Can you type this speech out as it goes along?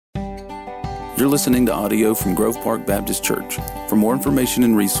You're listening to audio from Grove Park Baptist Church. For more information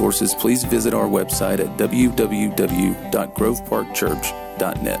and resources, please visit our website at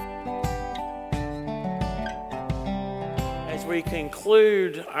www.groveparkchurch.net. As we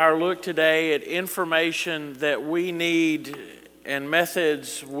conclude our look today at information that we need and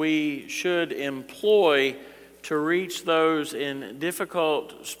methods we should employ to reach those in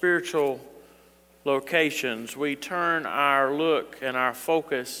difficult spiritual locations, we turn our look and our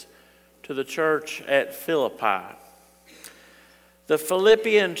focus to the church at Philippi. The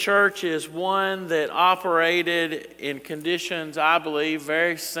Philippian church is one that operated in conditions, I believe,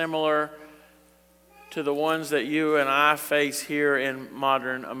 very similar to the ones that you and I face here in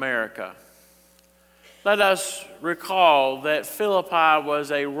modern America. Let us recall that Philippi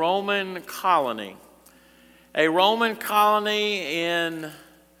was a Roman colony in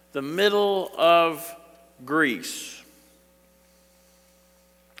the middle of Greece.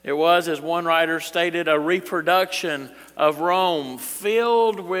 It was, as one writer stated, a reproduction of Rome,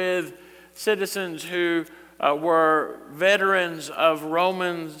 filled with citizens who were veterans of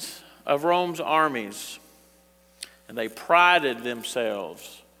Rome's armies. And they prided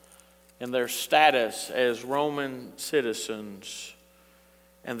themselves in their status as Roman citizens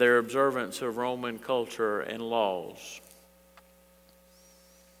and their observance of Roman culture and laws.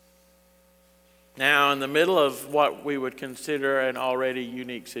 Now, in the middle of what we would consider an already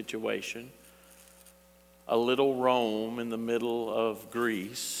unique situation, a little Rome in the middle of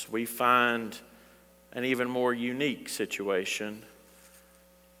Greece, we find an even more unique situation,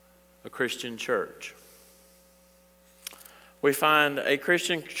 a Christian church. We find a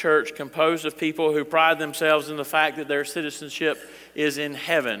Christian church composed of people who pride themselves in the fact that their citizenship is in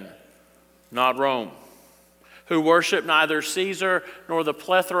heaven, not Rome, who worship neither Caesar nor the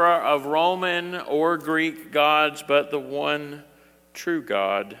plethora of Roman or Greek gods, but the one true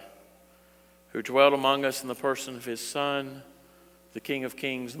God who dwelt among us in the person of his Son, the King of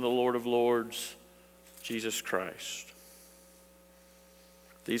Kings and the Lord of Lords, Jesus Christ.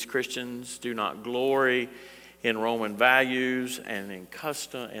 These Christians do not glory in Roman values and in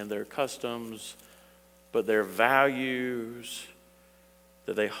their customs, but their values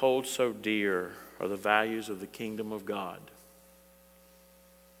that they hold so dear are the values of the kingdom of God,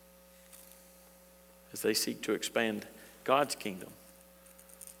 as they seek to expand God's kingdom,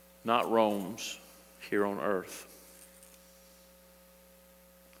 not Rome's, here on earth.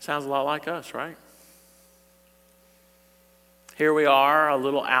 Sounds a lot like us, right? Here we are, a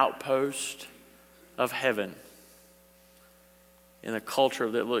little outpost of heaven in a culture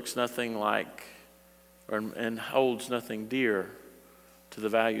that looks nothing like and holds nothing dear to the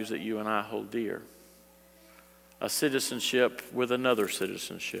values that you and I hold dear. A citizenship with another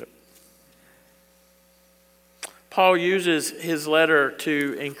citizenship. Paul uses his letter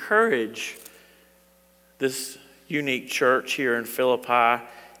to encourage this unique church here in Philippi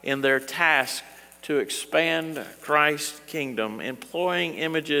in their task to expand Christ's kingdom, employing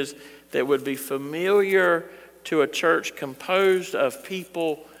images that would be familiar to a church composed of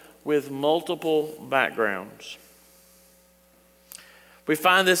people with multiple backgrounds. We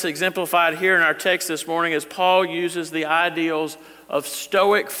find this exemplified here in our text this morning as Paul uses the ideals of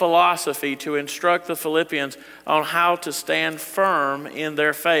Stoic philosophy to instruct the Philippians on how to stand firm in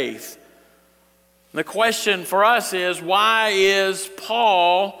their faith. The question for us is, why is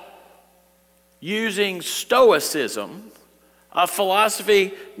Paul using Stoicism, a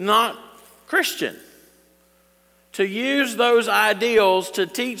philosophy not Christian, to use those ideals to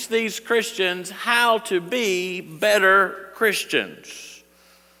teach these Christians how to be better Christians?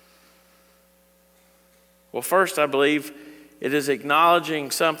 Well, first, I believe it is acknowledging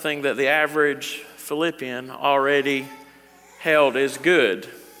something that the average Philippian already held as good,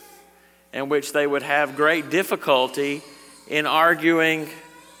 and which they would have great difficulty in arguing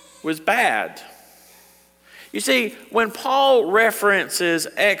was bad. You see, when Paul references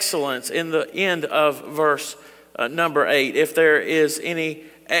excellence in the end of verse number 8, if there is any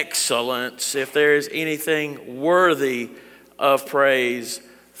excellence, if there is anything worthy of praise,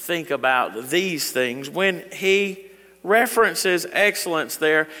 think about these things. When he references excellence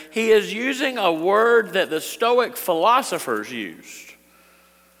there, he is using a word that the Stoic philosophers used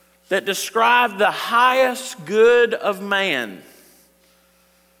that described the highest good of man.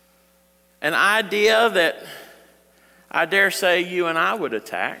 An idea that I dare say you and I would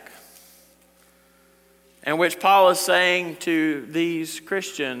attack, and which Paul is saying to these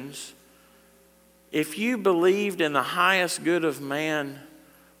Christians, if you believed in the highest good of man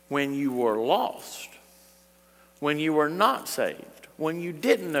when you were lost, when you were not saved, when you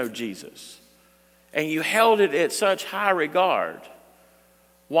didn't know Jesus, and you held it at such high regard,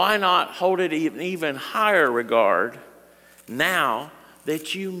 Why not hold it in even higher regard now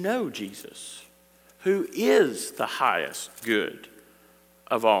that you know Jesus, who is the highest good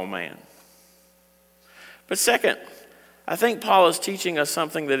of all man? But second, I think Paul is teaching us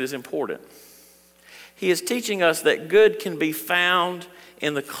something that is important. He is teaching us that good can be found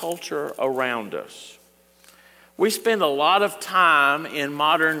in the culture around us. We spend a lot of time in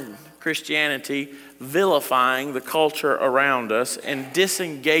modern Christianity vilifying the culture around us and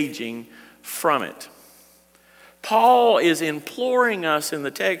disengaging from it. Paul is imploring us in the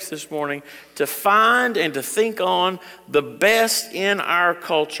text this morning to find and to think on the best in our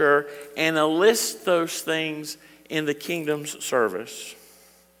culture and enlist those things in the kingdom's service.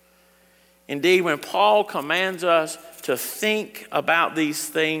 Indeed, when Paul commands us to think about these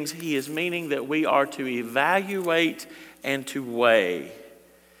things, he is meaning that we are to evaluate and to weigh.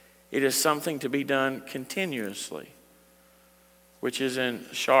 It is something to be done continuously, which is in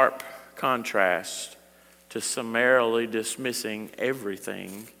sharp contrast to summarily dismissing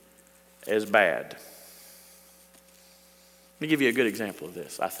everything as bad. Let me give you a good example of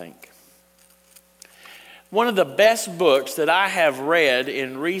this, I think. One of the best books that I have read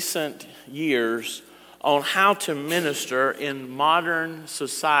in recent years on how to minister in modern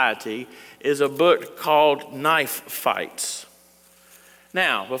society is a book called Knife Fights.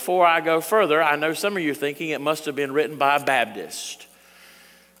 Now, before I go further, I know some of you are thinking it must have been written by a Baptist.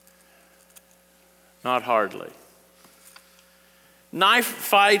 Not hardly. Knife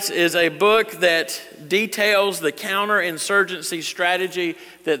Fights is a book that details the counterinsurgency strategy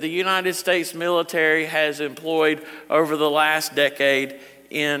that the United States military has employed over the last decade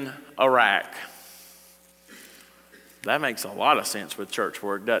in Iraq. That makes a lot of sense with church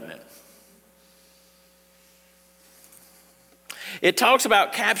work, doesn't it? It talks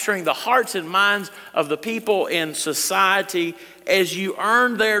about capturing the hearts and minds of the people in society as you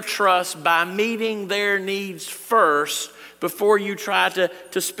earn their trust by meeting their needs first before you try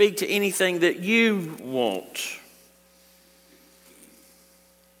to speak to anything that you want.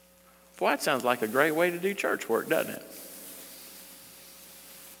 Boy, that sounds like a great way to do church work, doesn't it?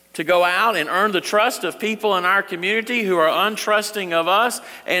 To go out and earn the trust of people in our community who are untrusting of us,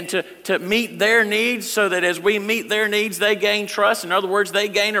 and to meet their needs so that as we meet their needs, they gain trust. In other words, they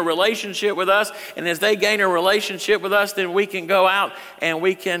gain a relationship with us. And as they gain a relationship with us, then we can go out and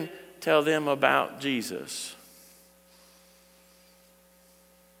we can tell them about Jesus.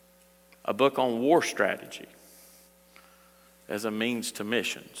 A book on war strategy as a means to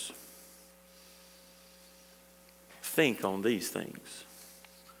missions. Think on these things.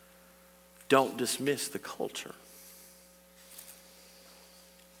 Don't dismiss the culture.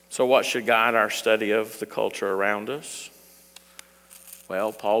 So what should guide our study of the culture around us?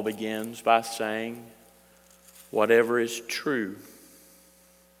 Well, Paul begins by saying, whatever is true.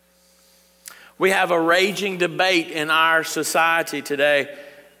 We have a raging debate in our society today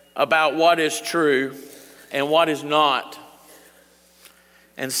about what is true and what is not.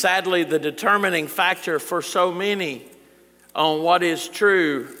 And sadly, the determining factor for so many on what is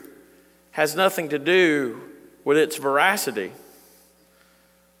true has nothing to do with its veracity,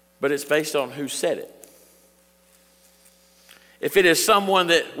 but it's based on who said it. If it is someone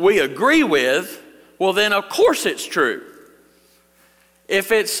that we agree with, well then of course it's true.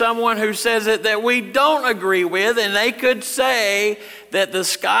 If it's someone who says it that we don't agree with, and they could say that the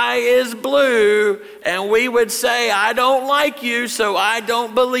sky is blue, and we would say, I don't like you, so I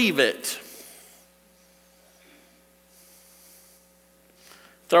don't believe it.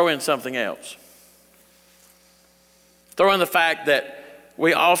 Throw in something else. Throw in the fact that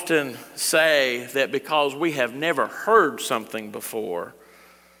we often say that because we have never heard something before,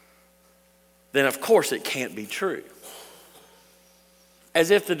 then of course it can't be true.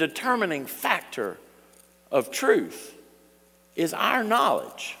 As if the determining factor of truth is our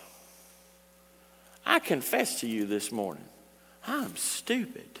knowledge. I confess to you this morning, I'm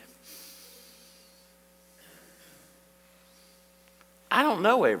stupid. I don't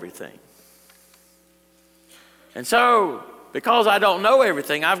know everything. And so, because I don't know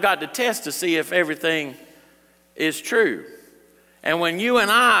everything, I've got to test to see if everything is true. And when you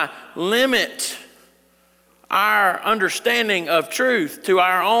and I limit our understanding of truth to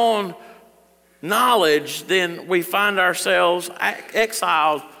our own knowledge, then we find ourselves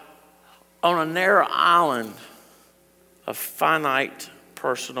exiled on a narrow island of finite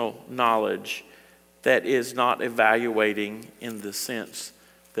personal knowledge that is not evaluating in the sense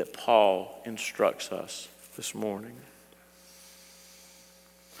that Paul instructs us this morning.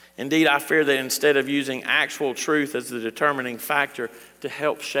 Indeed, I fear that instead of using actual truth as the determining factor to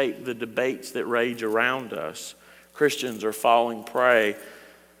help shape the debates that rage around us, Christians are falling prey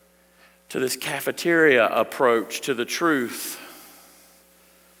to this cafeteria approach to the truth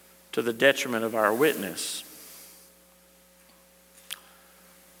to the detriment of our witness.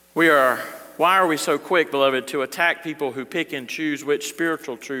 Why are we so quick, beloved, to attack people who pick and choose which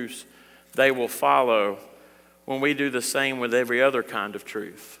spiritual truths they will follow when we do the same with every other kind of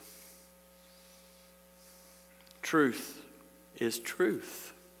truth? Truth is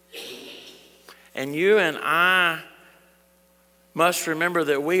truth. And you and I must remember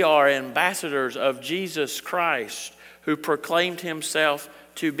that we are ambassadors of Jesus Christ, who proclaimed himself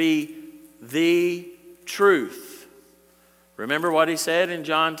to be the truth. Remember what he said in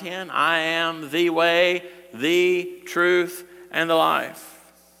John 10? I am the way, the truth, and the life.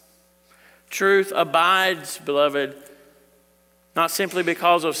 Truth abides, beloved, not simply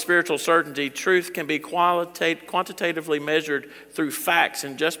because of spiritual certainty. Truth can be quantitatively measured through facts,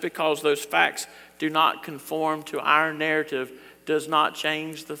 and just because those facts do not conform to our narrative does not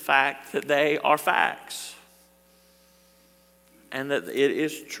change the fact that they are facts and that it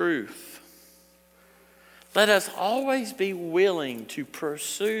is truth. Let us always be willing to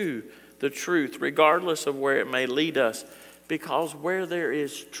pursue the truth regardless of where it may lead us, because where there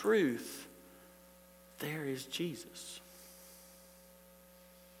is truth, there is Jesus.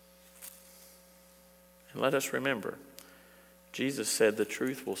 And let us remember, Jesus said the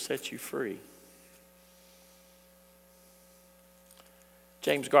truth will set you free.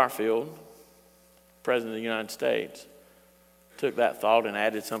 James Garfield, President of the United States, took that thought and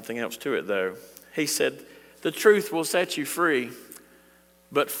added something else to it, though. He said, the truth will set you free,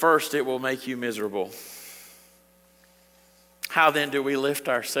 but first it will make you miserable. How then do we lift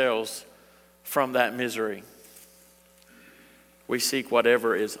ourselves from that misery? We seek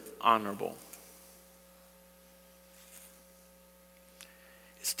whatever is honorable.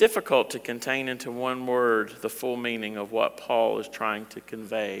 It's difficult to contain into one word the full meaning of what Paul is trying to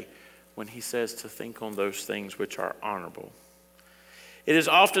convey when he says to think on those things which are honorable. It is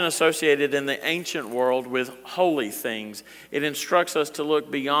often associated in the ancient world with holy things. It instructs us to look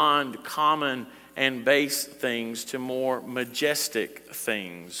beyond common and base things to more majestic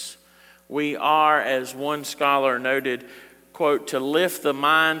things. We are, as one scholar noted, quote, to lift the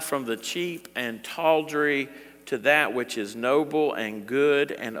mind from the cheap and tawdry to that which is noble and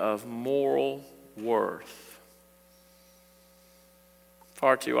good and of moral worth.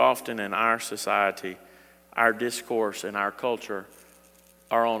 Far too often in our society, our discourse and our culture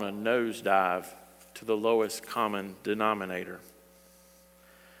are on a nosedive to the lowest common denominator.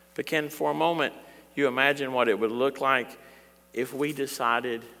 But can, for a moment, you imagine what it would look like if we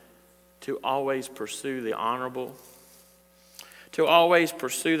decided to always pursue the honorable? To always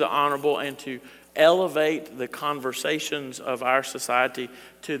pursue the honorable and to elevate the conversations of our society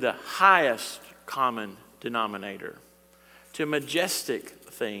to the highest common denominator, to majestic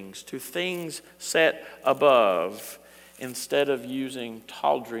things, to things set above, instead of using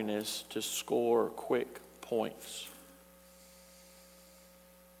tawdriness to score quick points.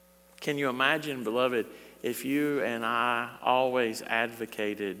 Can you imagine, beloved, if you and I always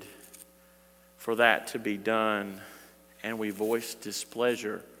advocated for that to be done and we voiced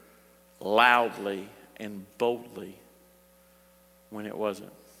displeasure loudly and boldly when it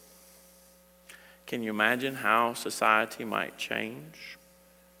wasn't? Can you imagine how society might change?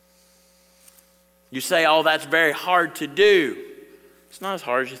 You say, oh, that's very hard to do. It's not as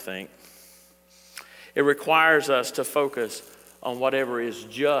hard as you think. It requires us to focus on whatever is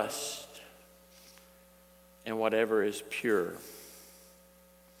just and whatever is pure.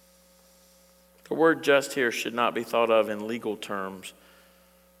 The word just here should not be thought of in legal terms,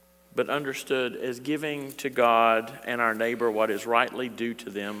 but understood as giving to God and our neighbor what is rightly due to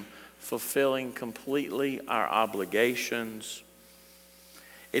them, fulfilling completely our obligations.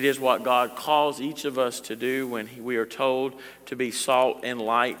 It is what God calls each of us to do when we are told to be salt and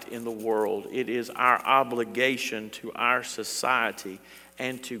light in the world. It is our obligation to our society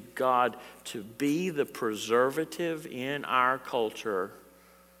and to God to be the preservative in our culture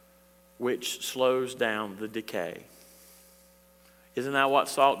which slows down the decay. Isn't that what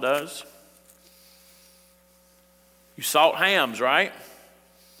salt does? You salt hams, right?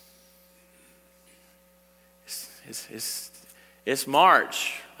 It's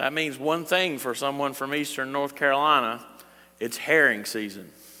March. That means one thing for someone from eastern North Carolina. It's herring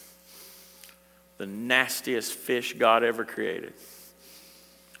season. The nastiest fish God ever created.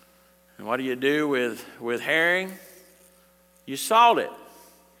 And what do you do with herring? You salt it.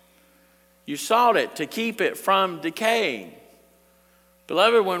 You salt it to keep it from decaying.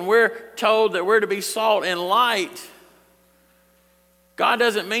 Beloved, when we're told that we're to be salt and light, God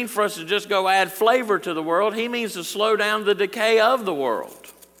doesn't mean for us to just go add flavor to the world. He means to slow down the decay of the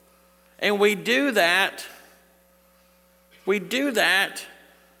world And we do that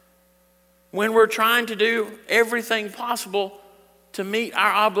when we're trying to do everything possible to meet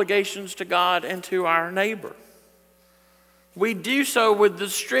our obligations to God and to our neighbor. We do so with the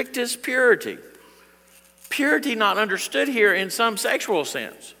strictest purity. Purity not understood here in some sexual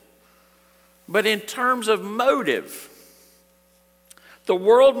sense, but in terms of motive. The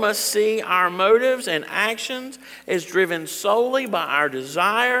world must see our motives and actions as driven solely by our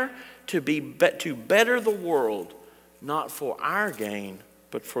desire to better the world, not for our gain,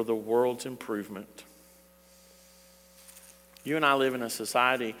 but for the world's improvement. You and I live in a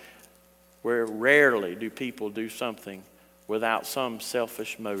society where rarely do people do something without some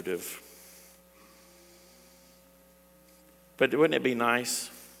selfish motive. But wouldn't it be nice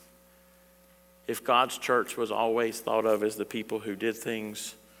if God's church was always thought of as the people who did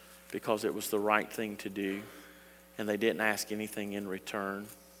things because it was the right thing to do and they didn't ask anything in return?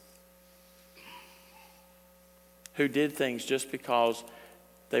 Who did things just because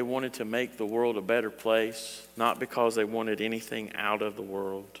they wanted to make the world a better place, not because they wanted anything out of the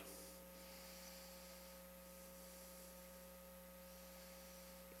world.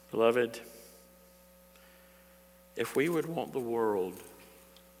 Beloved, if we would want the world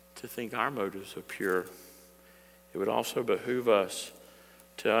to think our motives are pure, it would also behoove us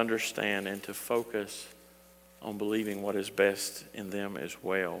to understand and to focus on believing what is best in them as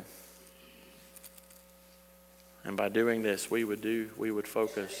well. And by doing this, we would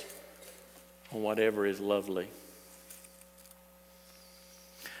focus on whatever is lovely.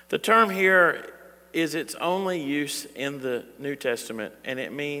 The term here is its only use in the New Testament, and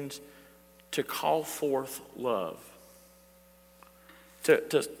it means to call forth love,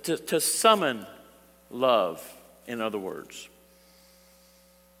 to summon love, in other words.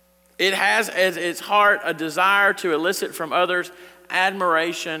 It has as its heart a desire to elicit from others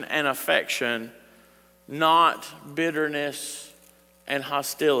admiration and affection, not bitterness and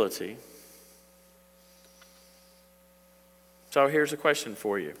hostility. So here's a question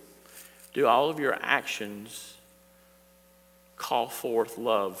for you. Do all of your actions call forth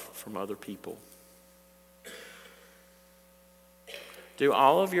love from other people? Do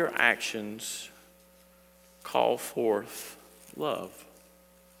all of your actions call forth love?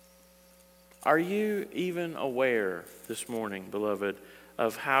 Are you even aware this morning, beloved,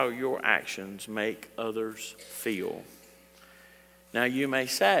 of how your actions make others feel? Now you may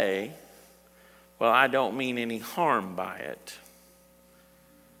say, well, I don't mean any harm by it.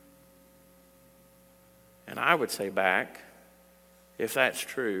 And I would say back, if that's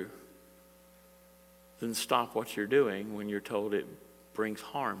true, then stop what you're doing when you're told it brings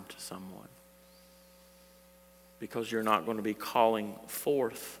harm to someone. Because you're not going to be calling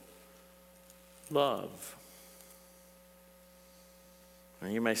forth love.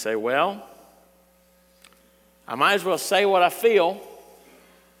 And you may say, well, I might as well say what I feel,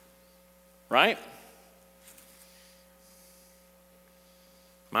 right?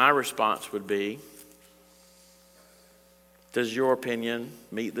 My response would be, does your opinion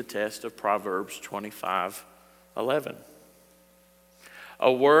meet the test of Proverbs 25:11?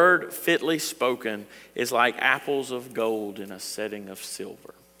 A word fitly spoken is like apples of gold in a setting of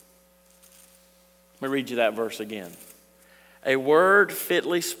silver. Let me read you that verse again. A word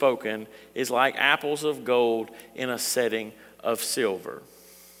fitly spoken is like apples of gold in a setting of silver.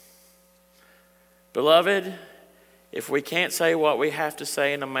 Beloved, if we can't say what we have to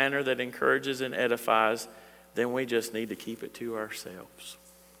say in a manner that encourages and edifies, then we just need to keep it to ourselves.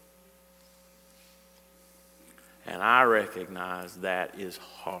 And I recognize that is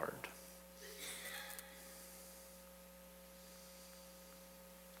hard.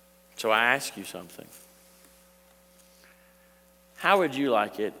 So I ask you something. How would you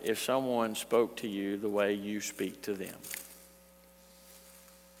like it if someone spoke to you the way you speak to them?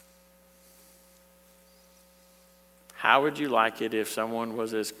 How would you like it if someone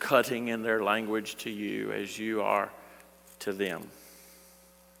was as cutting in their language to you as you are to them?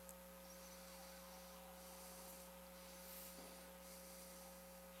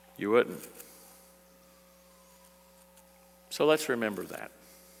 You wouldn't. So let's remember that.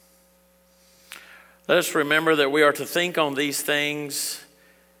 Let us remember that we are to think on these things,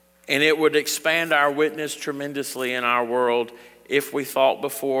 and it would expand our witness tremendously in our world if we thought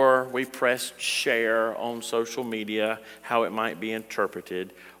before we pressed share on social media how it might be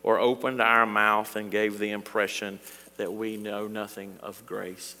interpreted, or opened our mouth and gave the impression that we know nothing of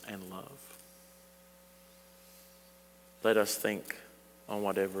grace and love. Let us think on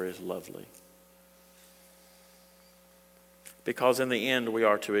whatever is lovely. Because in the end, we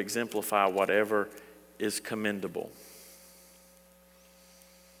are to exemplify whatever is commendable.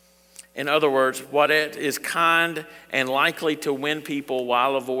 In other words, what is kind and likely to win people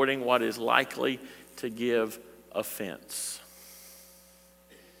while avoiding what is likely to give offense.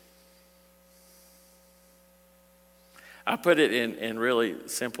 I put it in really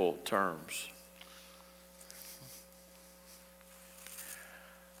simple terms.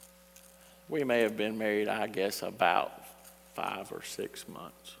 We may have been married, I guess, about 5 or 6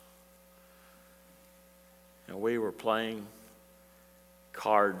 months. And we were playing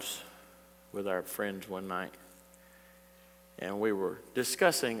cards with our friends one night. And we were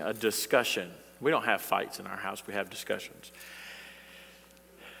discussing a discussion. We don't have fights in our house, we have discussions.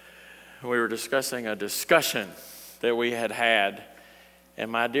 We were discussing a discussion that we had. And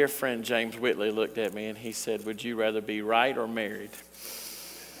my dear friend James Whitley looked at me and he said, "Would you rather be right or married?"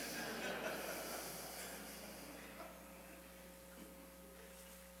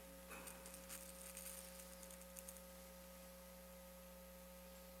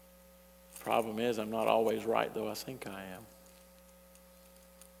 Problem is, I'm not always right, though I think I am.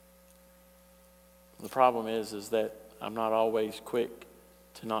 The problem is that I'm not always quick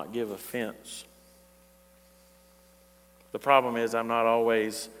to not give offense. The problem is I'm not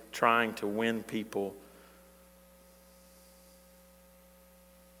always trying to win people.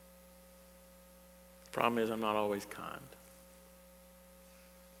 The problem is I'm not always kind.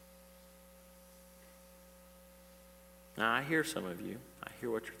 Now, I hear some of you. I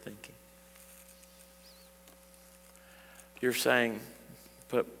hear what you're thinking. You're saying,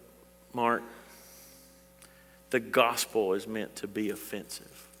 but Mark, the gospel is meant to be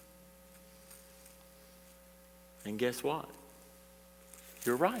offensive. And guess what?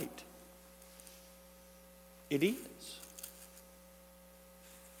 You're right. It is.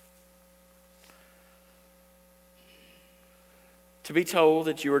 To be told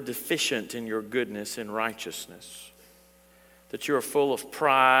that you are deficient in your goodness and righteousness, that you are full of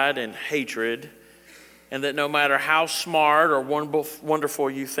pride and hatred, and that no matter how smart or wonderful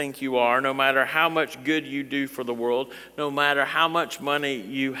you think you are, no matter how much good you do for the world, no matter how much money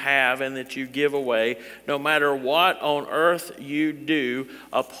you have and that you give away, no matter what on earth you do,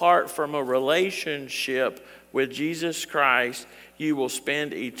 apart from a relationship with Jesus Christ, you will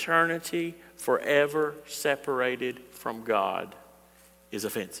spend eternity forever separated from God, is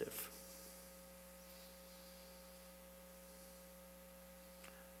offensive.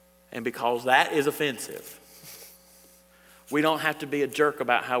 And because that is offensive, we don't have to be a jerk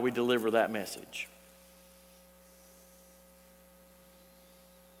about how we deliver that message.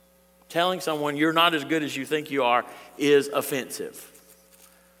 Telling someone you're not as good as you think you are is offensive.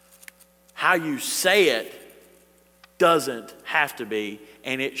 How you say it doesn't have to be,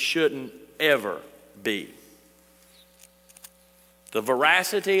 and it shouldn't ever be. The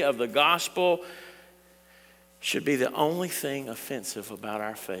veracity of the gospel should be the only thing offensive about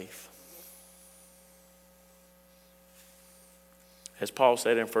our faith. As Paul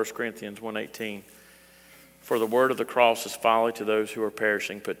said in 1 Corinthians 1:18, "For the word of the cross is folly to those who are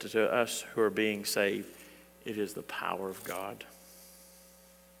perishing, but to us who are being saved, it is the power of God."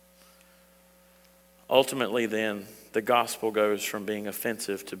 Ultimately, then, the gospel goes from being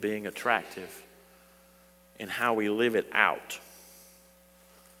offensive to being attractive in how we live it out,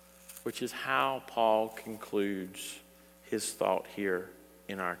 which is how Paul concludes his thought here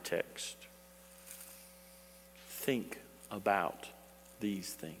in our text. Think about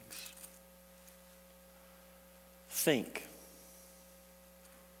these things. Think.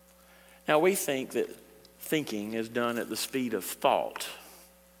 Now, we think that thinking is done at the speed of thought,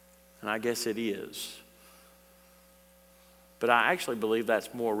 and I guess it is. But I actually believe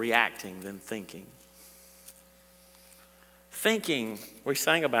that's more reacting than thinking. Thinking, we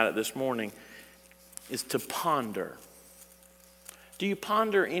sang about it this morning, is to ponder. Do you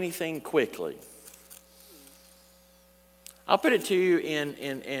ponder anything quickly? I'll put it to you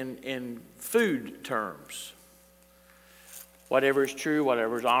in food terms. Whatever is true,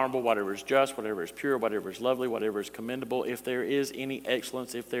 whatever is honorable, whatever is just, whatever is pure, whatever is lovely, whatever is commendable, if there is any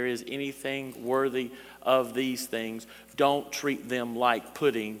excellence, if there is anything worthy of these things, don't treat them like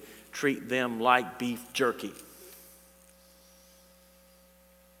pudding, treat them like beef jerky.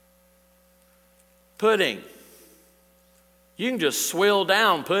 Pudding. You can just swill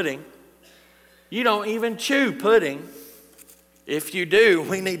down pudding. You don't even chew pudding. If you do,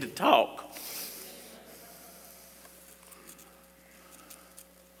 we need to talk.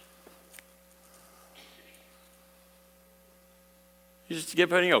 You just get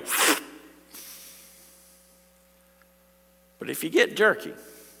pudding and go. But if you get jerky,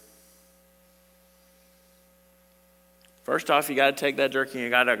 first off, you got to take that jerky and you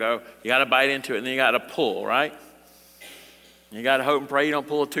got to bite into it and then you got to pull, right? You got to hope and pray you don't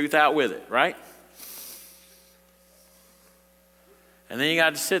pull a tooth out with it, right? And then you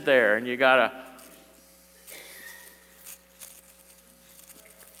got to sit there and you got to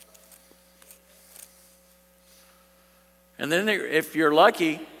and then if you're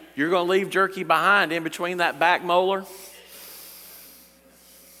lucky, you're going to leave jerky behind in between that back molar.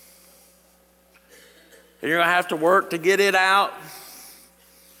 And you're going to have to work to get it out.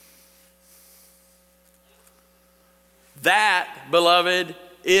 That, beloved,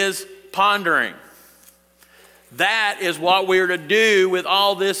 is pondering. That is what we're to do with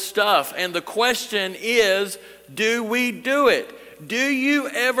all this stuff. And the question is, do we do it? Do you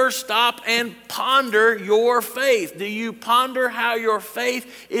ever stop and ponder your faith? Do you ponder how your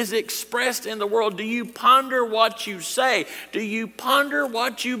faith is expressed in the world? Do you ponder what you say? Do you ponder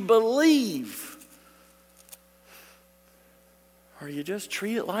what you believe? Or you just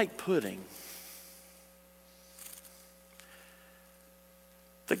treat it like pudding?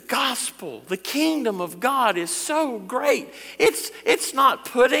 The gospel, the kingdom of God is so great. It's not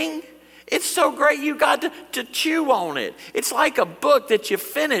pudding. It's so great you got to chew on it. It's like a book that you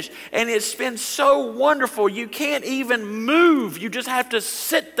finish and it's been so wonderful you can't even move. You just have to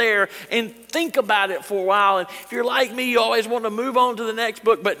sit there and think about it for a while. And if you're like me, you always want to move on to the next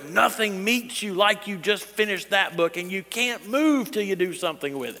book, but nothing meets you like you just finished that book and you can't move till you do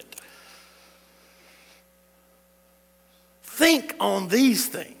something with it. Think on these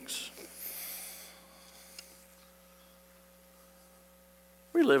things.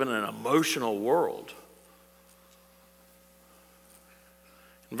 We live in an emotional world.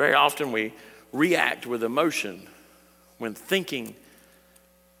 And very often we react with emotion when thinking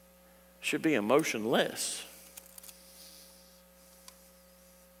should be emotionless.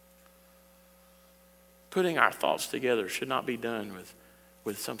 Putting our thoughts together should not be done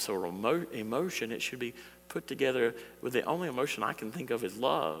with some sort of emotion. It should be put together with the only emotion I can think of is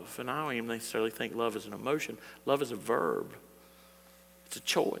love. And I don't even necessarily think love is an emotion. Love is a verb. It's a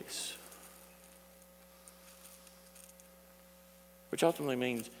choice. Which ultimately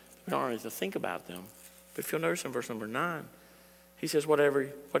means we don't have to think about them. But if you'll notice in verse number 9, he says, what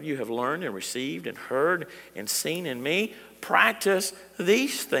you have learned and received and heard and seen in me, practice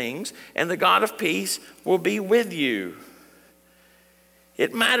these things, and the God of peace will be with you.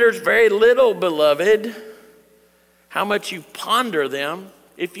 It matters very little, beloved, how much you ponder them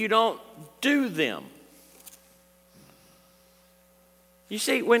if you don't do them. You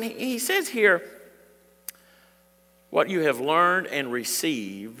see, when he says here, what you have learned and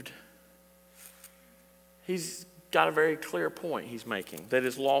received, he's got a very clear point he's making that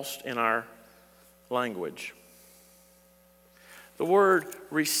is lost in our language. The word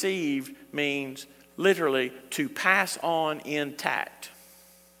received means literally to pass on intact.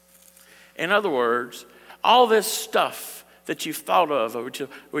 In other words, all this stuff that you've thought of,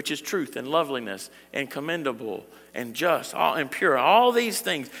 which is truth and loveliness and commendable and just and pure, all these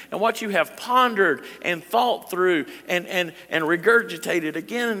things, and what you have pondered and thought through and regurgitated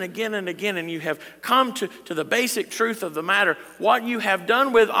again and again and again, and you have come to the basic truth of the matter, what you have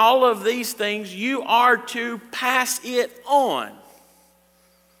done with all of these things, you are to pass it on.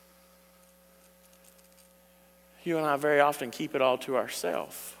 You and I very often keep it all to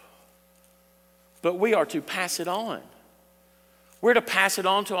ourselves. But we are to pass it on. We're to pass it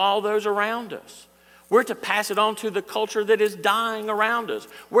on to all those around us. We're to pass it on to the culture that is dying around us.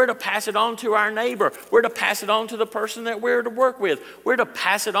 We're to pass it on to our neighbor. We're to pass it on to the person that we're to work with. We're to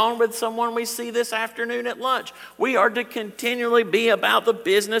pass it on with someone we see this afternoon at lunch. We are to continually be about the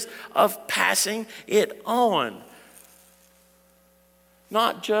business of passing it on.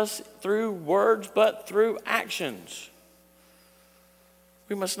 Not just through words, but through actions.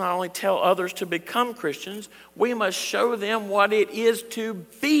 We must not only tell others to become Christians, we must show them what it is to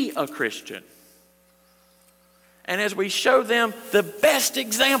be a Christian. And as we show them the best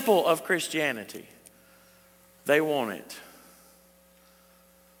example of Christianity, they want it.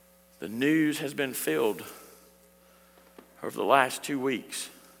 The news has been filled over the last 2 weeks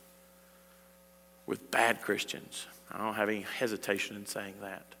with bad Christians. I don't have any hesitation in saying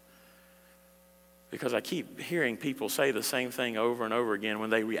that. Because I keep hearing people say the same thing over and over again when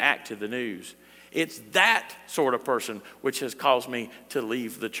they react to the news. It's that sort of person which has caused me to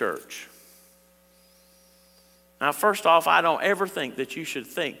leave the church. Now, first off, I don't ever think that you should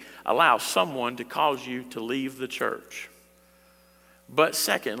allow someone to cause you to leave the church. But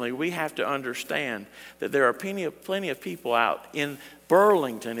secondly, we have to understand that there are plenty of people out in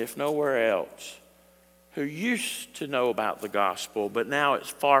Burlington, if nowhere else, who used to know about the gospel, but now it's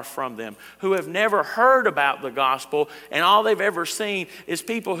far from them, who have never heard about the gospel, and all they've ever seen is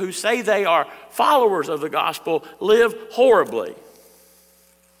people who say they are followers of the gospel live horribly.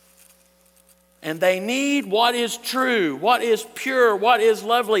 And they need what is true, what is pure, what is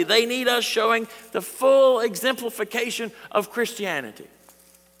lovely. They need us showing the full exemplification of Christianity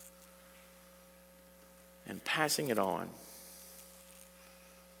and passing it on.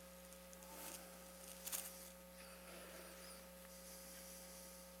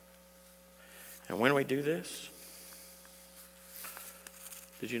 And when we do this,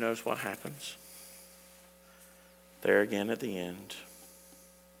 did you notice what happens? There again at the end,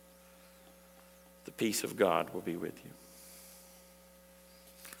 the peace of God will be with you.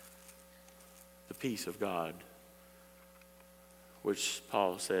 The peace of God, which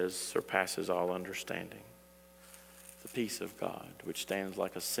Paul says surpasses all understanding. The peace of God, which stands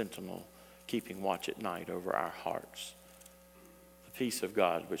like a sentinel keeping watch at night over our hearts. The peace of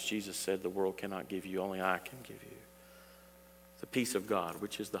God, which Jesus said the world cannot give you, only I can give you. The peace of God,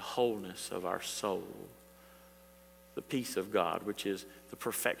 which is the wholeness of our soul. The peace of God, which is the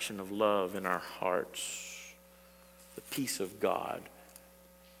perfection of love in our hearts. The peace of God,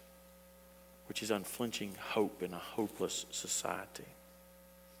 which is unflinching hope in a hopeless society.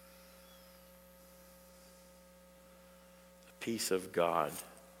 The peace of God,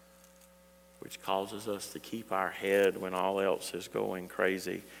 which causes us to keep our head when all else is going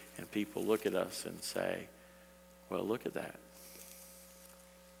crazy and people look at us and say, well, look at that.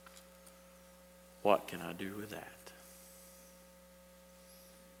 What can I do with that?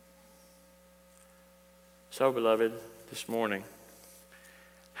 So, beloved, this morning,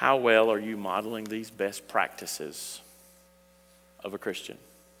 how well are you modeling these best practices of a Christian?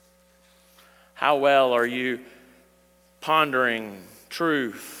 How well are you pondering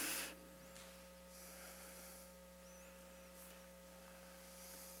truth?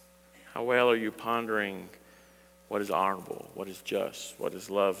 How well are you pondering what is honorable, what is just, what is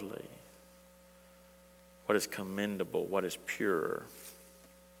lovely, what is commendable, what is pure?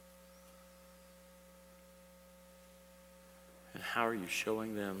 And how are you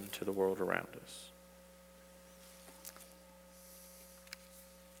showing them to the world around us?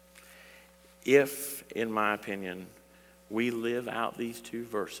 If, in my opinion, we live out these two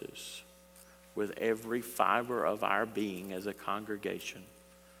verses with every fiber of our being as a congregation,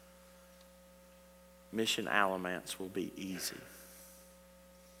 Mission Alamance will be easy.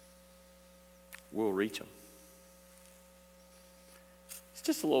 We'll reach them. It's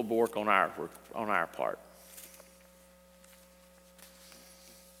just a little work on our part.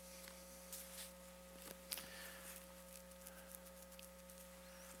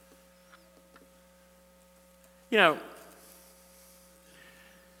 You know,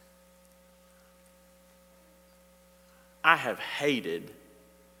 I have hated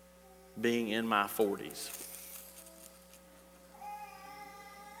being in my 40s.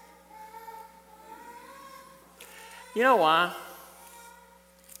 You know why?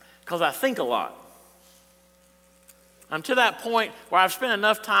 Because I think a lot. I'm to that point where I've spent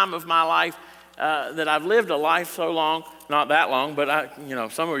enough time of my life that I've lived a life so long, not that long, but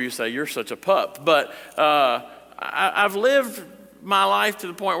some of you say you're such a pup, but I've lived my life to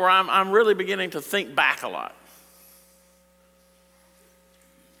the point where I'm really beginning to think back a lot.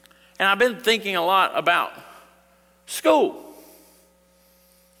 And I've been thinking a lot about school.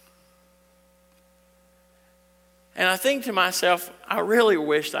 And I think to myself, I really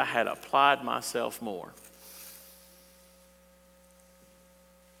wished I had applied myself more.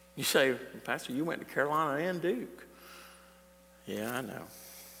 You say, Pastor, you went to Carolina and Duke. Yeah, I know.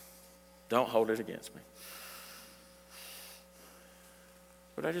 Don't hold it against me.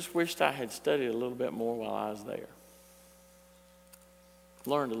 But I just wished I had studied a little bit more while I was there.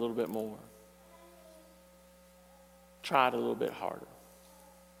 Learned a little bit more. Tried a little bit harder.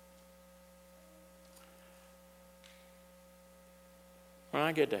 When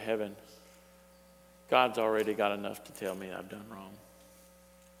I get to heaven, God's already got enough to tell me I've done wrong.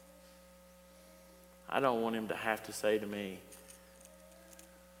 I don't want him to have to say to me,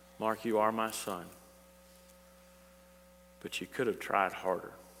 Mark, you are my son, but you could have tried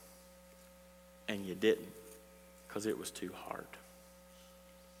harder, and you didn't because it was too hard.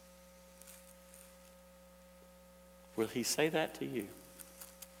 Will he say that to you?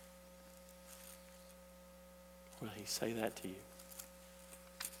 Will he say that to you?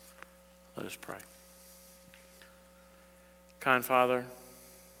 Let us pray. Kind Father,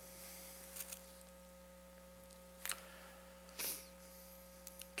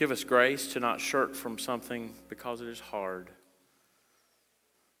 give us grace to not shirk from something because it is hard.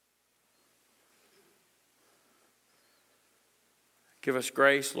 Give us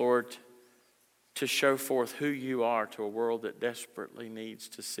grace, Lord, to show forth who you are to a world that desperately needs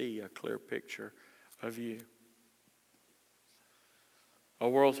to see a clear picture of you. A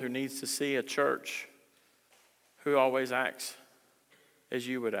world who needs to see a church who always acts as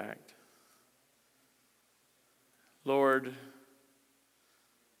you would act. Lord,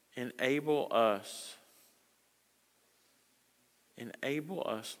 enable us,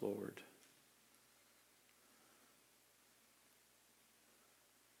 Lord,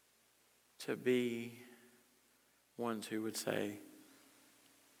 to be ones who would say,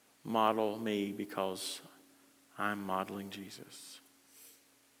 model me because I'm modeling Jesus.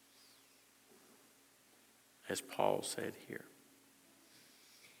 As Paul said here.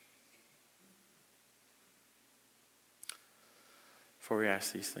 For we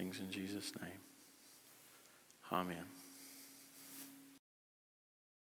ask these things in Jesus' name. Amen.